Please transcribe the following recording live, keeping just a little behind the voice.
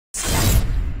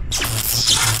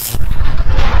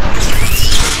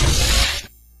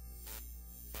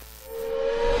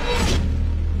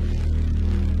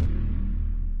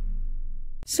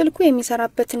ስልኩ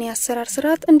የሚሰራበትን የአሰራር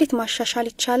ሥርዓት እንዴት ማሻሻል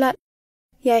ይቻላል?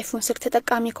 የአይፎን ስልክ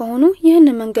ተጠቃሚ ከሆኑ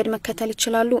ይህንን መንገድ መከተል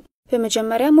ይችላሉ።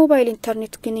 በመጀመሪያ ሞባይል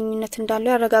ኢንተርኔት ግንኙነት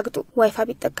እንዳለው ያረጋግጡ። ዋይፋይ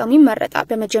ቢጠቀሙ ይመረጣል።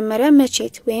 በመጀመሪያ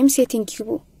መቼት ወይም ሴቲንግ ይግቡ።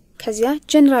 ከዚያ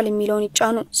ጀነራል የሚለውን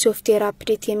ይጫኑ። ሶፍትዌር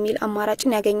አፕዴት የሚል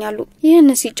አማራጭን ያገኛሉ።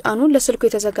 ይህንን ሲጫኑ ለስልኩ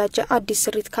የተዘጋጀ አዲስ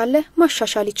ስሪት ካለ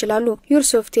ማሻሻል ይችላሉ። ዩር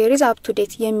ሶፍትዌር ኢዝ አፕ ቱ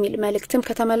ዴት የሚል መልእክትም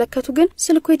ከተመለከቱ ግን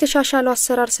ስልኩ የተሻሻለው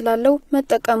አሰራር ስላለው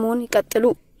መጠቀሙን ይቀጥሉ።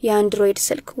 የአንድሮይድ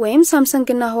ስልክ ወይም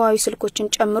ሳምሰንግና ህዋዊ ስልኮችን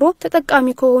ጨምሮ ተጠቃሚ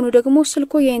ከሆኑ ደግሞ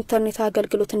ስልኩ የኢንተርኔት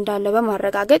አገልግሎት እንዳለ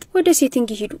በማረጋገጥ ወደ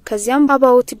ሴቲንግ ይሂዱ። ከዚያም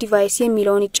አባውት ዲቫይስ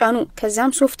የሚለውን ይጫኑ።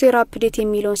 ከዚያም ሶፍትዌር አፕዴት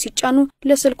የሚለውን ሲጫኑ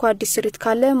ለስልኩ አዲስ ስሪት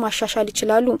ካለ ማሻሻል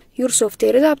ይችላሉ። ዩር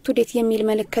ሶፍትዌር ኢዝ አፕ ቱ ዴት የሚል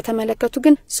መልእክት ከተመለከቱ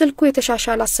ግን ስልኩ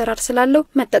የተሻሻለ አሰራር ስላለው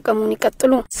መጠቀሙን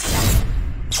ይቀጥሉ።